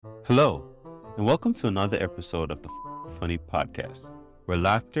Hello, and welcome to another episode of the Funny Podcast, where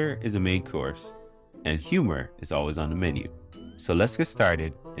laughter is a main course and humor is always on the menu. So let's get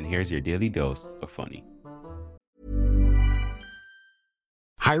started, and here's your daily dose of funny.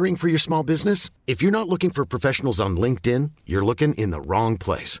 Hiring for your small business? If you're not looking for professionals on LinkedIn, you're looking in the wrong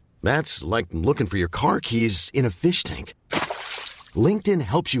place. That's like looking for your car keys in a fish tank. LinkedIn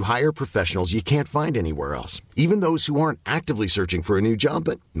helps you hire professionals you can't find anywhere else, even those who aren't actively searching for a new job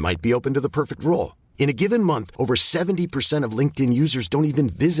but might be open to the perfect role. In a given month, over 70% of LinkedIn users don't even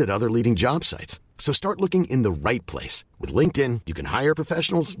visit other leading job sites. So start looking in the right place. With LinkedIn, you can hire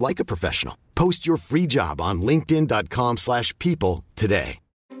professionals like a professional. Post your free job on linkedin.com/people today.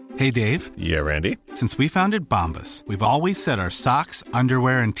 Hey, Dave. Yeah, Randy. Since we founded Bombas, we've always said our socks,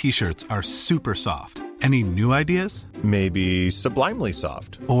 underwear, and T-shirts are super soft. Any new ideas? Maybe sublimely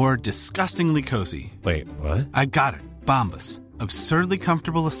soft. Or disgustingly cozy. Wait, what? I got it. Bombas. Absurdly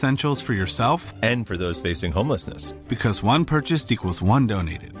comfortable essentials for yourself and for those facing homelessness. Because one purchased equals one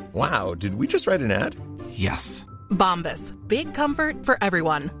donated. Wow, did we just write an ad? Yes. Bombas. Big comfort for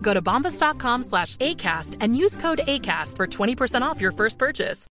everyone. Go to bombas.com/ACAST and use code ACAST for 20% off your first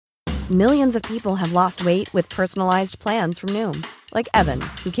purchase. Millions of people have lost weight with personalized plans from Noom. Like Evan,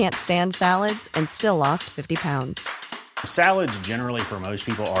 who can't stand salads and still lost 50 pounds. Salads generally for most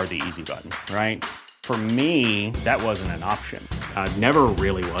people are the easy button, right? For me, that wasn't an option. I never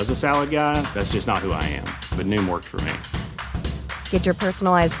really was a salad guy. That's just not who I am. But Noom worked for me. Get your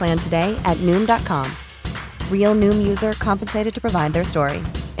personalized plan today at Noom.com. Real Noom user compensated to provide their story.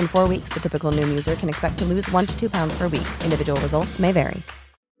 In 4 weeks, the typical Noom user can expect to lose 1 to 2 pounds per week. Individual results may vary.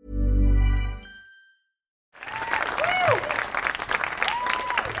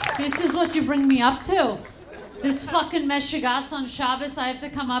 This is what you bring me up to? This fucking meshigas on Shabbos I have to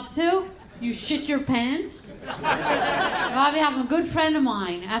come up to? You shit your pants? Robbie, I'm a good friend of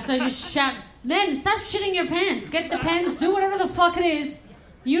mine. After I just shout, men, stop shitting your pants. Get the pants, do whatever the fuck it is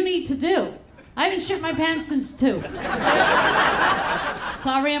you need to do. I haven't shit my pants since 2.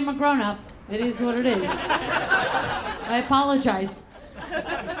 Sorry, I'm a grown-up. It is what it is. I apologize.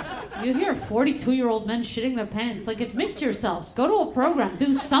 You hear 42-year-old men shitting their pants. Like, admit to yourselves. Go to a program.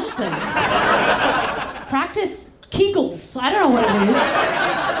 Do something. Practice Kegels. I don't know what it is.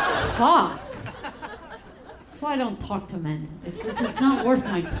 Fuck. That's why I don't talk to men. It's just not worth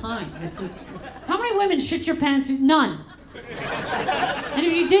my time. It's How many women shit your pants? None. And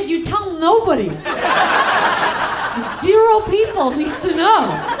if you did, you tell nobody. 0 people need to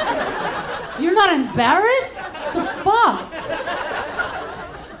know. You're not embarrassed? The fuck?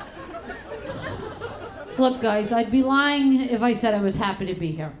 Look, guys, I'd be lying if I said I was happy to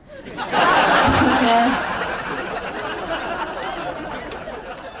be here. Okay?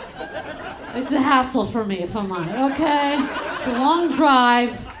 It's a hassle for me, if I'm on it, okay? It's a long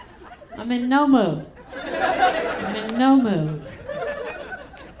drive. I'm in no mood.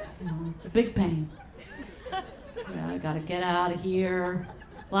 It's a big pain. Yeah, I gotta get out of here.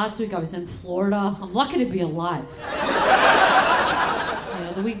 Last week I was in Florida. I'm lucky to be alive.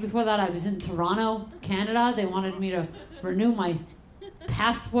 The week before that, I was in Toronto, Canada. They wanted me to renew my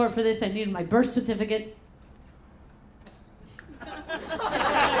passport for this. I needed my birth certificate.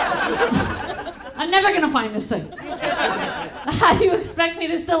 I'm never gonna find this thing. How do you expect me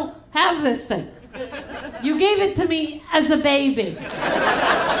to still have this thing? You gave it to me as a baby.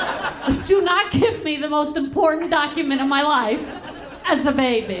 Do not give me the most important document of my life as a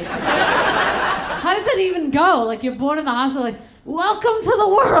baby. How does it even go? Like, you're born in the hospital, like, welcome to the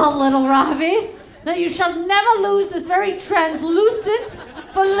world, little Robbie. Now you shall never lose this very translucent,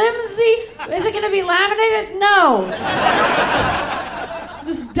 flimsy. Is it going to be laminated? No.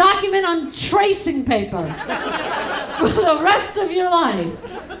 This document on tracing paper for the rest of your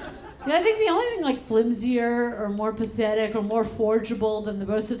life. Yeah, I think the only thing like flimsier or more pathetic or more forgeable than the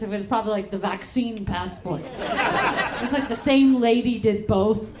birth certificate is probably like the vaccine passport. It's like the same lady did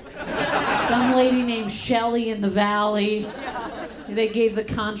both. Some lady named Shelley in the Valley. They gave the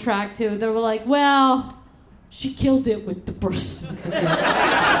contract to. They were like, well, she killed it with the birth certificate.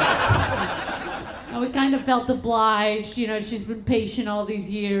 And we kind of felt obliged. You know, she's been patient all these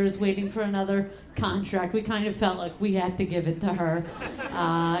years waiting for another contract. We kind of felt like we had to give it to her.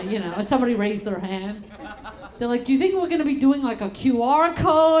 Somebody raised their hand. They're like, do you think we're going to be doing like a QR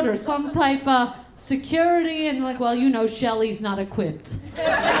code or some type of security? And like, well, Shelley's not equipped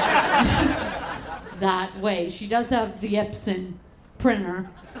that way. She does have the Epson printer.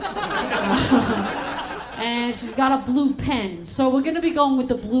 And she's got a blue pen. So we're going to be going with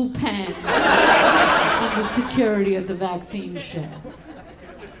the blue pen on the security of the vaccine show.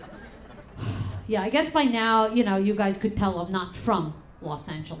 Yeah, I guess by now, you guys could tell I'm not from Los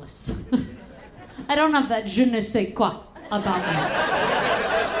Angeles. I don't have that je ne sais quoi about me.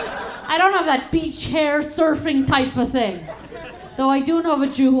 I don't have that beach hair surfing type of thing. Though I do know of a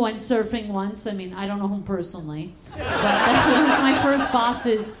Jew who went surfing once. I mean, I don't know him personally. But that was my first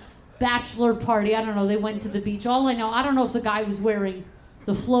boss's bachelor party. I don't know, they went to the beach. All I know, I don't know if the guy was wearing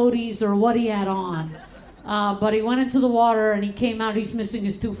the floaties or what he had on. But he went into the water and he came out, he's missing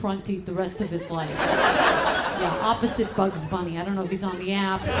his 2 front teeth the rest of his life. Yeah, opposite Bugs Bunny. I don't know if he's on the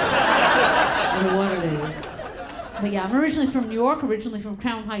apps or what it is. But yeah, I'm originally from New York, originally from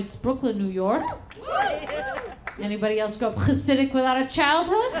Crown Heights, Brooklyn, New York. Anybody else go up Hasidic without a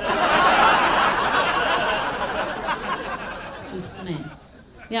childhood? Just me.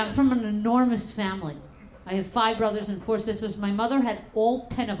 Yeah, I'm from an enormous family. I have 5 brothers and 4 sisters. My mother had all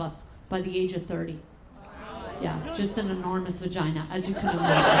 10 of us by the age of 30. Yeah, just an enormous vagina, as you can imagine.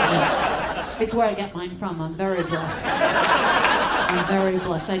 Yeah. It's where I get mine from. I'm very blessed. I'm very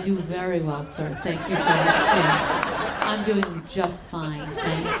blessed. I do very well, sir. Thank you for asking. I'm doing just fine.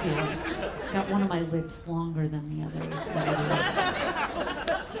 Thank you. Got one of my lips longer than the other is what it is.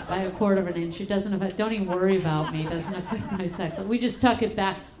 By a 1/4 inch. It doesn't affect, don't even worry about me. It doesn't affect my sex. We just tuck it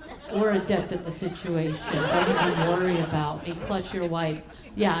back. We're adept at the situation. Don't even worry about me. Clutch your wife.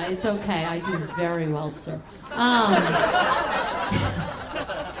 Yeah, it's okay. I do very well, sir.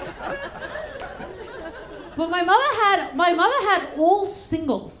 But my mother had all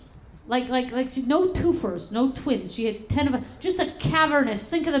singles. Like she, no twofers, no twins. She had 10 of them. Just a cavernous.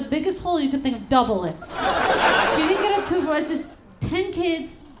 Think of the biggest hole you could think of, double it. She didn't get a twofer. It's just 10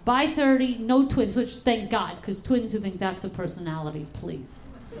 kids by 30, no twins, which thank God, because twins who think that's a personality, please.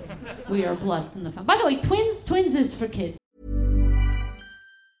 We are blessed in the family. By the way, twins is for kids.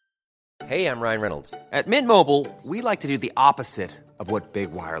 Hey, I'm Ryan Reynolds. At Mint Mobile, we like to do the opposite of what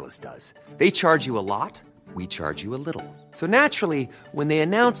Big Wireless does. They charge you a lot, we charge you a little. So naturally, when they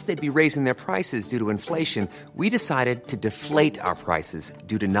announced they'd be raising their prices due to inflation, we decided to deflate our prices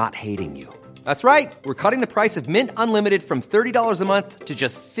due to not hating you. That's right. We're cutting the price of Mint Unlimited from $30 a month to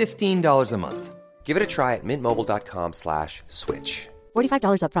just $15 a month. Give it a try at mintmobile.com/switch.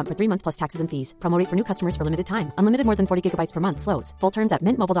 $45 up front for 3 months plus taxes and fees. Promo rate for new customers for limited time. Unlimited more than 40 gigabytes per month. Slows full terms at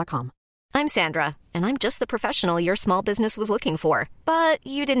mintmobile.com. I'm Sandra, and I'm just the professional your small business was looking for. But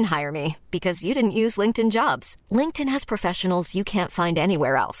you didn't hire me because you didn't use LinkedIn Jobs. LinkedIn has professionals you can't find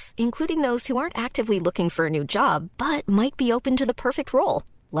anywhere else, including those who aren't actively looking for a new job, but might be open to the perfect role,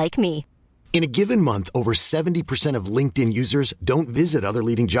 like me. In a given month, over 70% of LinkedIn users don't visit other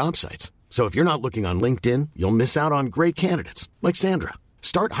leading job sites. So if you're not looking on LinkedIn, you'll miss out on great candidates like Sandra.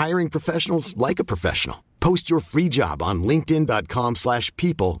 Start hiring professionals like a professional. Post your free job on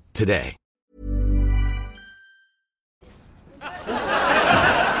linkedin.com/people today.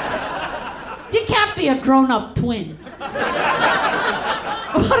 You can't be a grown-up twin.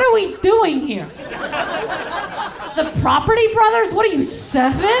 What are we doing here? The Property Brothers? What are you,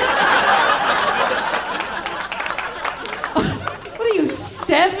 7? What are you,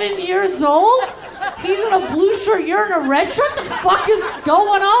 7 years old? He's in a blue shirt, you're in a red shirt? What the fuck is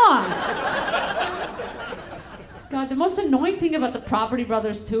going on? God, the most annoying thing about the Property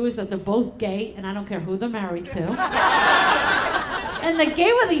Brothers, too, is that they're both gay, and I don't care who they're married to. And they're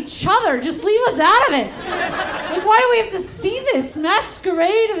gay with each other. Just leave us out of it. Like, why do we have to see this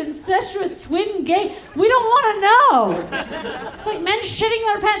masquerade of incestuous twin gay? We don't want to know. It's like men shitting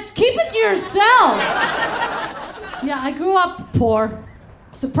their pants. Keep it to yourself. Yeah, I grew up poor.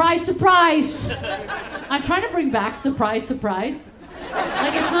 Surprise, surprise. I'm trying to bring back surprise, surprise.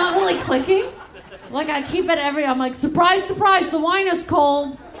 Like, it's not really clicking. Like, I keep it I'm like, surprise, surprise, the wine is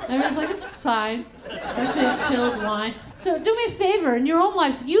cold. Everyone's like, it's fine. Especially a chilled wine. So do me a favor, in your own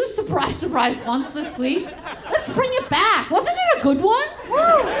lives, use surprise, surprise once this week. Let's bring it back. Wasn't it a good one?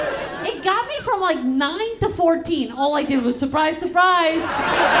 Woo! It got me from like 9 to 14. All I did was surprise, surprise.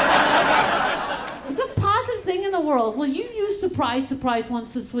 It's a positive thing in the world. Will you use surprise, surprise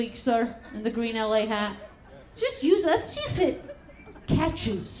once this week, sir? In the green LA hat. Just use it. Let's see if it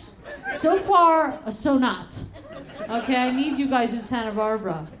catches. So far, so not. Okay, I need you guys in Santa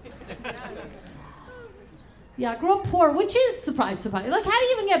Barbara. Yeah, I grew up poor, which is surprise, surprise. Like, how do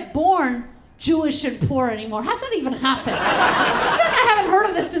you even get born Jewish and poor anymore? How's that even happen? I haven't heard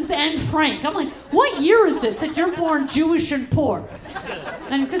of this since Anne Frank. I'm like, what year is this that you're born Jewish and poor?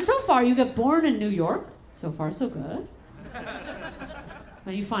 And because so far you get born in New York. So far, so good.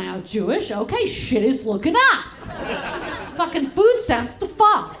 Then you find out Jewish. Okay, shit is looking up. Fucking food stamps, the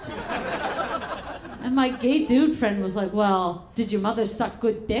fuck? And my gay dude friend was like, well, did your mother suck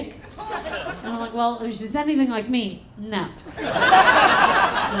good dick? And I'm like, well, if she's anything like me, no. So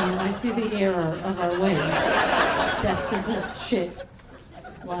I see the error of our ways. Destined this shit.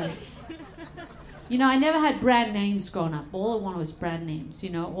 Like, you know, I never had brand names growing up. All I wanted was brand names, you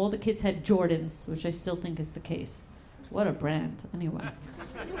know. All the kids had Jordans, which I still think is the case. What a brand, anyway.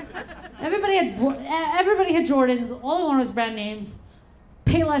 Everybody had Jordans. All I wanted was brand names.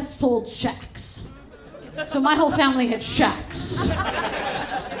 Payless sold Shaqs. So my whole family had Shaqs.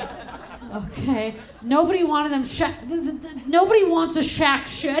 Okay. Nobody wanted them Nobody wants a Shaq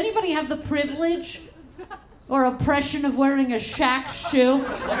shoe. Anybody have the privilege or oppression of wearing a Shaq shoe?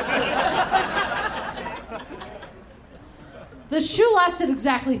 The shoe lasted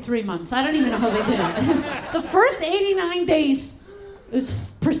exactly 3 months. I don't even know how they did it. The first 89 days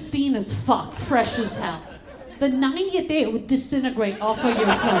was pristine as fuck, fresh as hell. The 90th day it would disintegrate off of your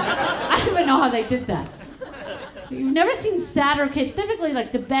foot. I don't even know how they did that. You've never seen sadder kids. Typically,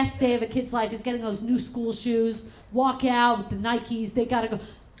 like, the best day of a kid's life is getting those new school shoes, walk out with the Nikes, they gotta go.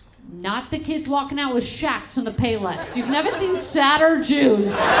 Not the kids walking out with Shaqs and the Payless. You've never seen sadder Jews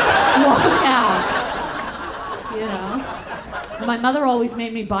walk out. You know? My mother always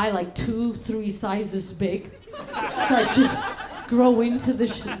made me buy like 2-3 sizes big, so I should grow into the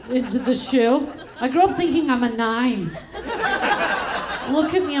shoe. I grew up thinking I'm a 9.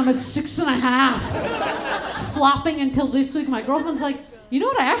 Look at me, I'm a 6.5. It's flopping until this week. My girlfriend's like, you know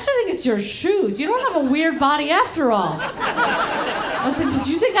what, I actually think it's your shoes. You don't have a weird body after all. I was like, did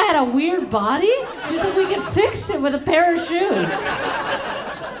you think I had a weird body? She's like, we could fix it with a pair of shoes.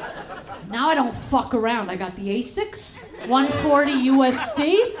 Now I don't fuck around. I got the Asics, 140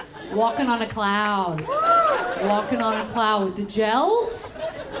 USD, walking on a cloud. Walking on a cloud with the gels.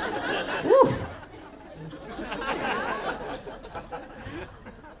 Woo.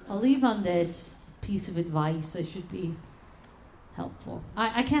 I'll leave on this piece of advice. I should be helpful.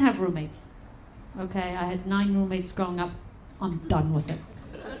 I can't have roommates. Okay, I had 9 roommates growing up. I'm done with it.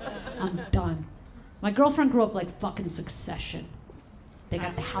 I'm done. My girlfriend grew up like fucking Succession. They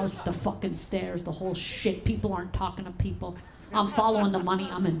got the house with the fucking stairs, the whole shit. People aren't talking to people. I'm following the money,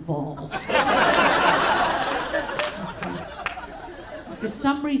 I'm involved. Okay. For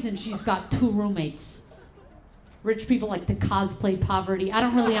some reason, she's got 2 roommates. Rich people like to cosplay poverty. I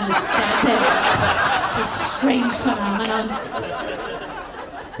don't really understand it. It's a strange phenomenon.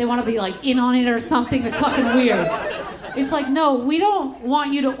 They want to be like in on it or something. It's fucking weird. It's like, no, we don't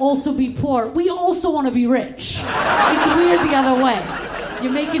want you to also be poor. We also want to be rich. It's weird the other way.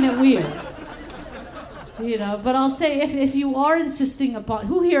 You're making it weird. You know, but I'll say if you are insisting upon,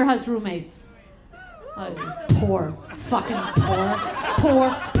 who here has roommates? Poor, fucking poor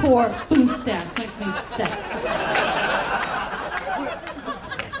food stamps makes me sick.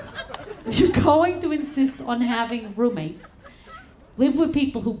 If you're going to insist on having roommates, live with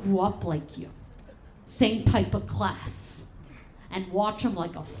people who grew up like you, same type of class, and watch them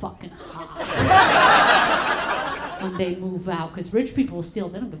like a fucking hawk when they move out, because rich people still,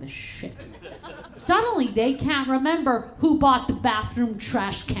 they don't give a shit. Suddenly, they can't remember who bought the bathroom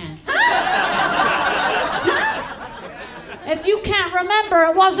trash can. If you can't remember,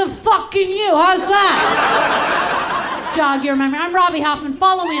 it wasn't fucking you. How's that? Jog your memory. I'm Robbie Hoffman.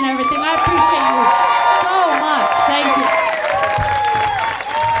 Follow me and everything. I appreciate you so much. Thank you.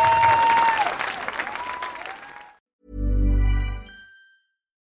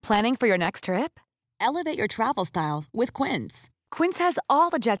 Planning for your next trip? Elevate your travel style with Quince. Quince has all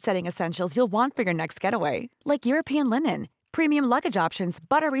the jet-setting essentials you'll want for your next getaway, like European linen, premium luggage options,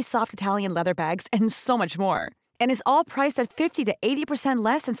 buttery soft Italian leather bags, and so much more. And is all priced at 50 to 80%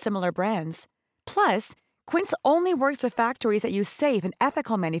 less than similar brands. Plus, Quince only works with factories that use safe and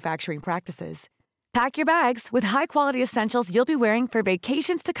ethical manufacturing practices. Pack your bags with high-quality essentials you'll be wearing for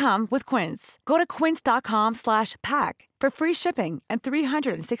vacations to come with Quince. Go to quince.com/pack for free shipping and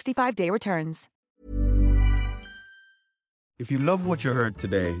 365-day returns. If you love what you heard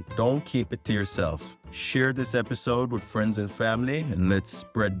today, don't keep it to yourself. Share this episode with friends and family, and let's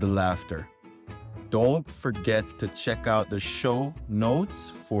spread the laughter. Don't forget to check out the show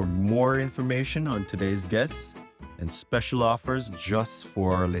notes for more information on today's guests and special offers just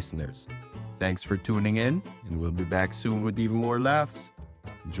for our listeners. Thanks for tuning in, and we'll be back soon with even more laughs.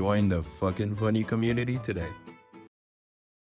 Join the fucking funny community today.